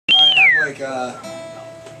like, I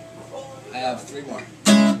have 3 more.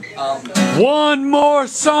 One more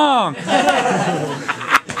song!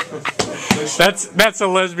 That's a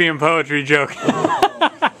lesbian poetry joke. I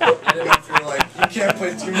didn't know if you were like, you can't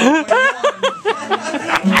play 2 more, play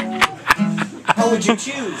 1. How would you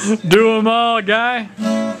choose? Do them all, guy.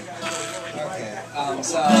 Okay,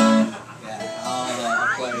 so, yeah,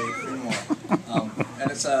 I'll play 3 more.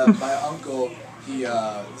 And it's my uncle.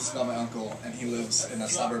 This is about my uncle, and he lives in a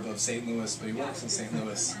suburb of St. Louis, but he works in St.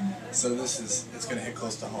 Louis, so it's gonna hit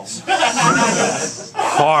close to home.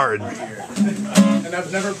 Hard. And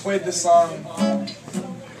I've never played this song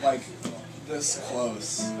like this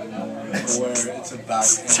close, where it's about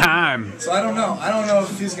him. Time. So I don't know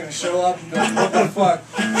if he's gonna show up and be like, what the fuck?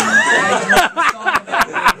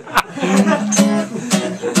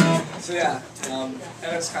 So yeah, and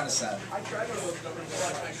it's kind of sad.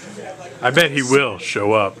 I bet he will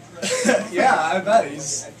show up. Yeah, I bet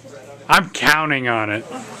he's. I'm counting on it.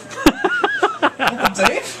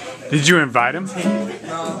 Dave? Did you invite him?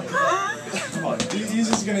 No.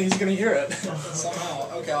 He's gonna hear it somehow.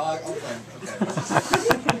 Okay, I'll play.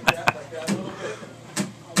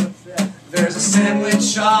 Okay. There's a sandwich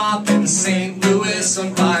shop in St. Louis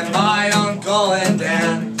owned by my uncle and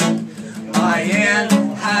aunt. My aunt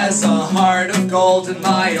has a heart of gold and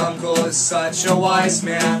my uncle is such a wise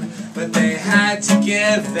man. But they had to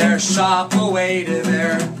give their shop away to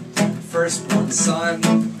their firstborn son.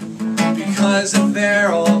 Because of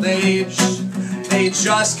their old age, they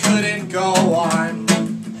just couldn't go on.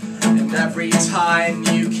 And every time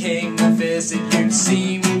you came to visit, you'd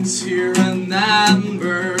seem to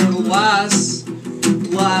remember less,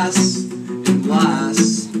 less, and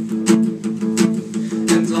less.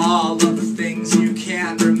 And all of the things you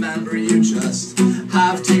can't remember, you just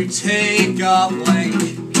have to take a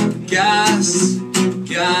blank guess,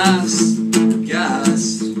 guess,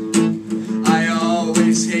 guess. I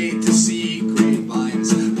always hate to see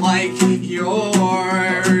grapevines like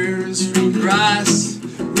yours regress,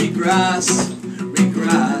 regress,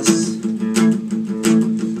 regress.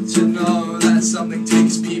 To know that something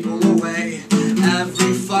takes people away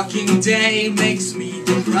every fucking day makes me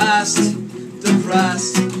depressed,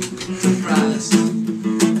 depressed, depressed.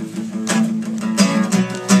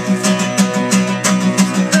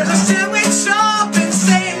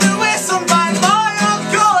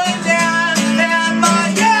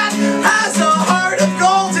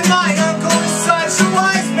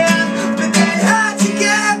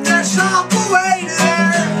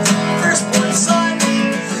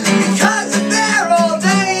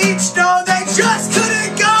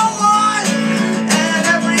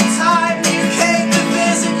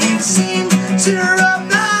 To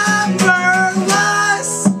remember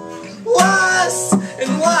less, less,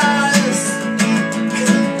 and less.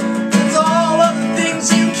 It's all of the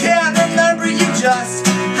things you can't remember, you just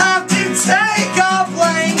have to take a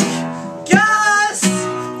blank guess,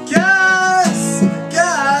 guess,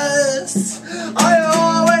 guess. I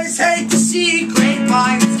always hate to see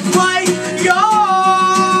grapevines like yours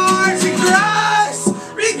regress,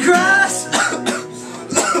 regress,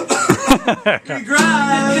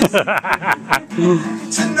 regress.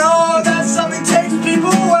 To know that something takes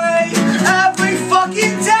people away every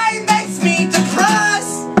fucking day makes me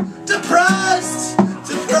depressed, depressed,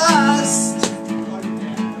 depressed.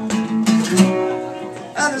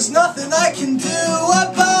 And there's nothing I can do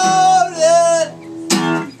about it.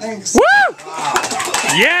 Thanks. Woo! Wow.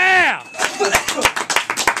 Yeah!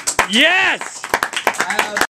 Yes!